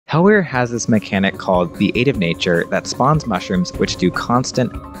Helwyr has this mechanic called the Aid of Nature that spawns mushrooms which do constant,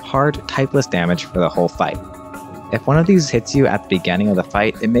 hard, typeless damage for the whole fight. If one of these hits you at the beginning of the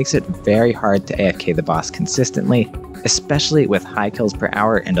fight, it makes it very hard to AFK the boss consistently, especially with high kills per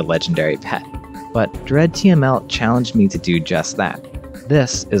hour and a legendary pet. But DreadTML challenged me to do just that.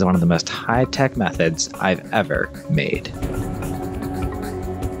 This is one of the most high-tech methods I've ever made.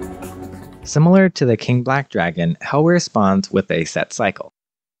 Similar to the King Black Dragon, Helwyr spawns with a set cycle.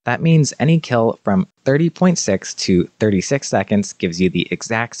 That means any kill from 30.6 to 36 seconds gives you the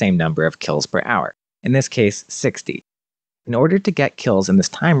exact same number of kills per hour, in this case 60. In order to get kills in this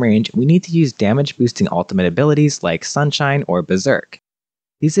time range, we need to use damage-boosting ultimate abilities like Sunshine or Berserk.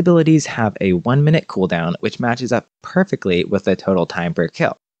 These abilities have a 1-minute cooldown, which matches up perfectly with the total time per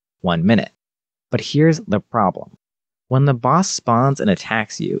kill, 1 minute. But here's the problem. When the boss spawns and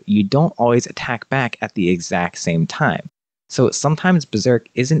attacks you, you don't always attack back at the exact same time. So sometimes Berserk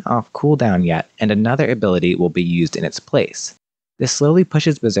isn't off cooldown yet, and another ability will be used in its place. This slowly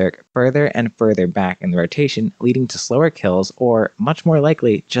pushes Berserk further and further back in the rotation, leading to slower kills or, much more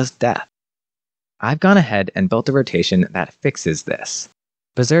likely, just death. I've gone ahead and built a rotation that fixes this.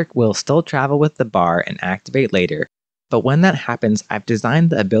 Berserk will still travel with the bar and activate later, but when that happens, I've designed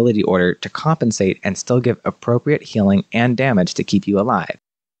the ability order to compensate and still give appropriate healing and damage to keep you alive,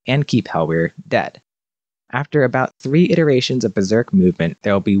 and keep Helwyr dead. After about 3 iterations of Berserk movement,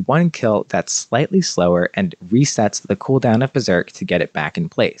 there will be 1 kill that's slightly slower and resets the cooldown of Berserk to get it back in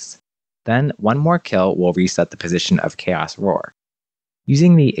place. Then 1 more kill will reset the position of Chaos Roar.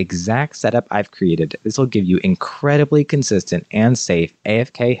 Using the exact setup I've created, this will give you incredibly consistent and safe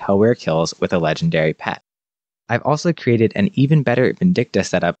AFK Helwyr kills with a legendary pet. I've also created an even better Vindicta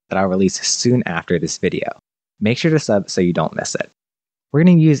setup that I'll release soon after this video. Make sure to sub so you don't miss it. We're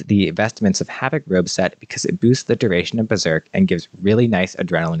going to use the Vestments of Havoc robe set because it boosts the duration of Berserk and gives really nice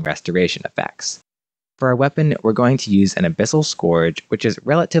adrenaline restoration effects. For our weapon, we're going to use an abyssal scourge, which is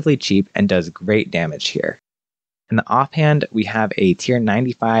relatively cheap and does great damage here. In the offhand, we have a tier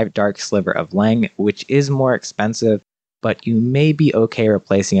 95 dark sliver of leng, which is more expensive, but you may be okay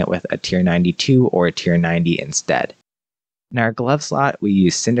replacing it with a tier 92 or a tier 90 instead. In our glove slot, we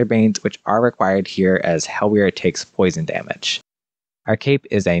use cinderbanes, which are required here as Helwyr takes poison damage. Our cape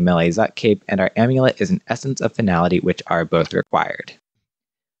is a melee Zut cape, and our amulet is an essence of finality, which are both required.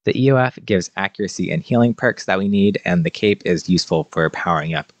 The EOF gives accuracy and healing perks that we need, and the cape is useful for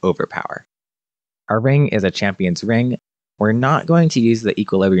powering up overpower. Our ring is a champion's ring. We're not going to use the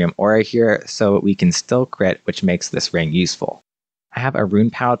equilibrium aura here, so we can still crit, which makes this ring useful. I have a rune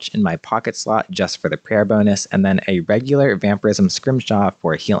pouch in my pocket slot just for the prayer bonus, and then a regular vampyrism scrimshaw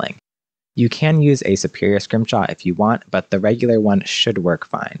for healing. You can use a superior scrimshaw if you want, but the regular one should work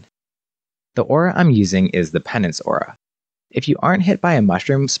fine. The aura I'm using is the penance aura. If you aren't hit by a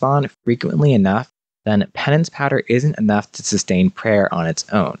mushroom spawn frequently enough, then penance powder isn't enough to sustain prayer on its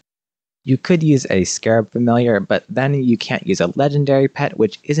own. You could use a scarab familiar, but then you can't use a legendary pet,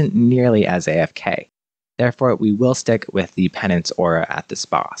 which isn't nearly as AFK. Therefore, we will stick with the penance aura at this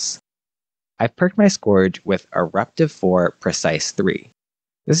boss. I've perked my scourge with eruptive 4, precise 3.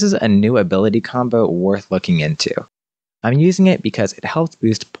 This is a new ability combo worth looking into. I'm using it because it helps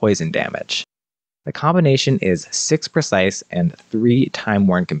boost poison damage. The combination is 6 precise and 3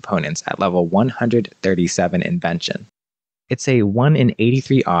 time-worn components at level 137 invention. It's a 1 in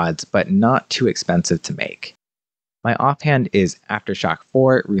 83 odds, but not too expensive to make. My offhand is Aftershock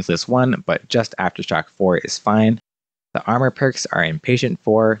 4, Ruthless 1, but just Aftershock 4 is fine. The armor perks are Impatient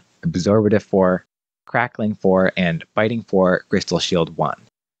 4, Absorbative 4, Crackling 4, and Biting 4, Crystal Shield 1.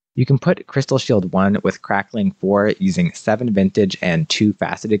 You can put Crystal Shield 1 with Crackling 4 using 7 vintage and 2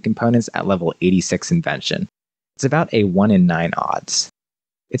 faceted components at level 86 invention. It's about a 1 in 9 odds.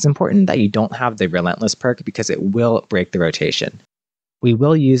 It's important that you don't have the Relentless perk because it will break the rotation. We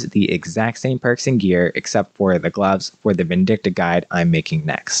will use the exact same perks and gear except for the gloves for the Vindicta guide I'm making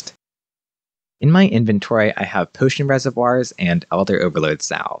next. In my inventory, I have potion reservoirs and Elder Overload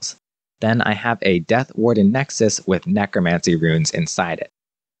salves. Then I have a deathwarden nexus with necromancy runes inside it.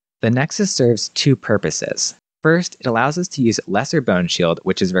 The nexus serves 2 purposes. First, it allows us to use lesser boneshield,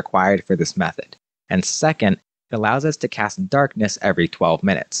 which is required for this method. And second, it allows us to cast darkness every 12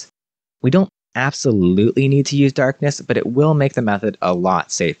 minutes. We don't absolutely need to use darkness, but it will make the method a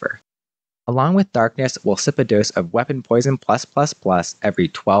lot safer. Along with darkness, we'll sip a dose of weapon poison +++ every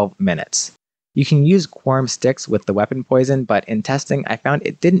 12 minutes. You can use kwuarm sticks with the weapon poison, but in testing I found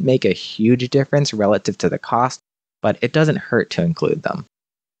it didn't make a huge difference relative to the cost, but it doesn't hurt to include them.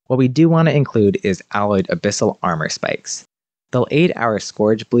 What we do want to include is alloyed abyssal armor spikes. They'll aid our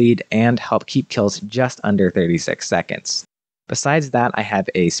scourge bleed and help keep kills just under 36 seconds. Besides that, I have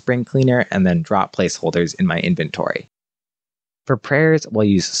a spring cleaner and then drop placeholders in my inventory. For prayers, we'll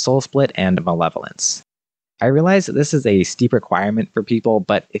use Soul Split and Malevolence. I realize that this is a steep requirement for people,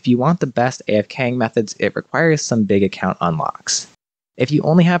 but if you want the best AFKing methods, it requires some big account unlocks. If you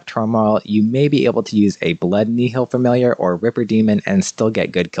only have Turmoil, you may be able to use a Blood Nihil Familiar or Ripper Demon and still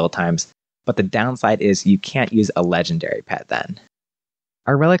get good kill times, but the downside is you can't use a legendary pet then.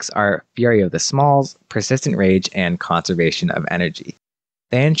 Our relics are Fury of the Smalls, Persistent Rage, and Conservation of Energy.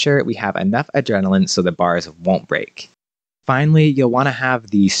 They ensure we have enough adrenaline so the bars won't break. Finally, you'll want to have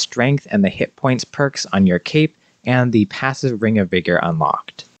the Strength and the Hit Points perks on your cape and the passive Ring of Vigor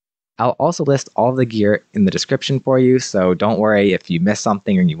unlocked. I'll also list all of the gear in the description for you, so don't worry if you miss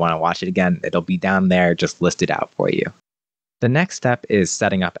something or you want to watch it again, it'll be down there just listed out for you. The next step is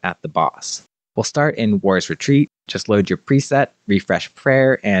setting up at the boss. We'll start in War's Retreat, just load your preset, refresh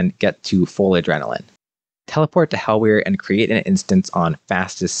prayer, and get to full adrenaline. Teleport to Helwyr and create an instance on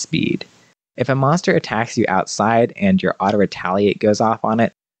fastest speed. If a monster attacks you outside and your auto-retaliate goes off on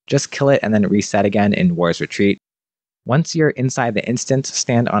it, just kill it and then reset again in War's Retreat. Once you're inside the instance,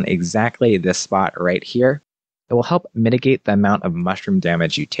 stand on exactly this spot right here. It will help mitigate the amount of mushroom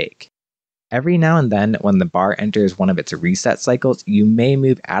damage you take. Every now and then, when the bar enters one of its reset cycles, you may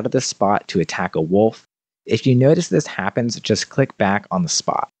move out of the spot to attack a wolf. If you notice this happens, just click back on the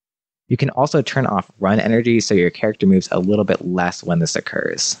spot. You can also turn off run energy so your character moves a little bit less when this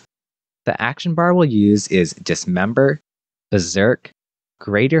occurs. The action bar we'll use is Dismember, Berserk,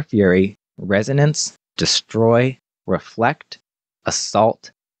 Greater Fury, Resonance, Destroy, Reflect,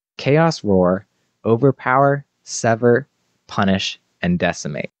 Assault, Chaos Roar, Overpower, Sever, Punish, and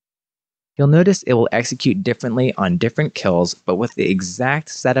Decimate. You'll notice it will execute differently on different kills, but with the exact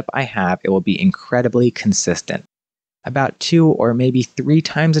setup I have, it will be incredibly consistent. About 2 or maybe 3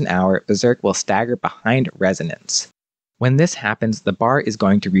 times an hour, Berserk will stagger behind Resonance. When this happens, the bar is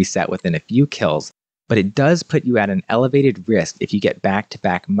going to reset within a few kills, but it does put you at an elevated risk if you get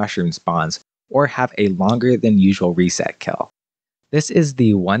back-to-back mushroom spawns or have a longer than usual reset kill. This is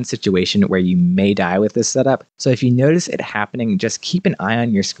the one situation where you may die with this setup, so if you notice it happening, just keep an eye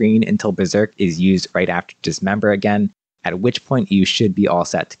on your screen until Berserk is used right after Dismember again, at which point you should be all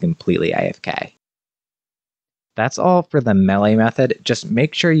set to completely AFK. That's all for the melee method. Just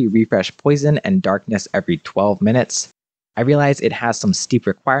make sure you refresh Poison and Darkness every 12 minutes. I realize it has some steep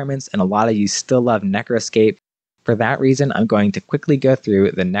requirements and a lot of you still love Necroscape. For that reason, I'm going to quickly go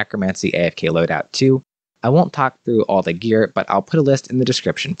through the Necromancy AFK loadout too. I won't talk through all the gear, but I'll put a list in the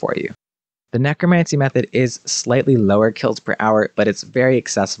description for you. The Necromancy method is slightly lower kills per hour, but it's very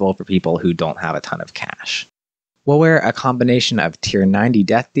accessible for people who don't have a ton of cash. We'll wear a combination of tier 90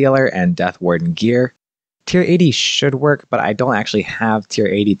 Death Dealer and Deathwarden gear. Tier 80 should work, but I don't actually have tier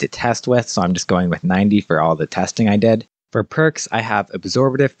 80 to test with, so I'm just going with 90 for all the testing I did. For perks, I have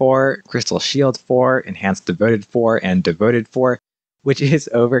Absorbative 4, Crystal Shield 4, Enhanced Devoted 4, and Devoted 4, which is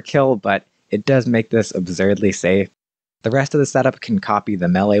overkill, but it does make this absurdly safe. The rest of the setup can copy the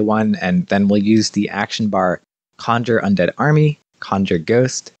melee one, and then we'll use the action bar Conjure Undead Army, Conjure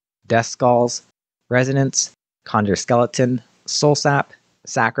Ghost, Death Skulls, Resonance, Conjure Skeleton, Soul Sap,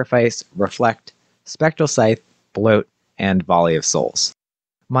 Sacrifice, Reflect, Spectral Scythe, Bloat, and Volley of Souls.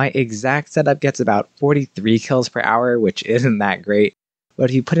 My exact setup gets about 43 kills per hour, which isn't that great, but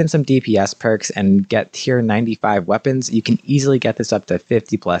if you put in some DPS perks and get tier 95 weapons, you can easily get this up to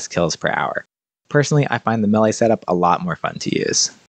 50 plus kills per hour. Personally, I find the melee setup a lot more fun to use.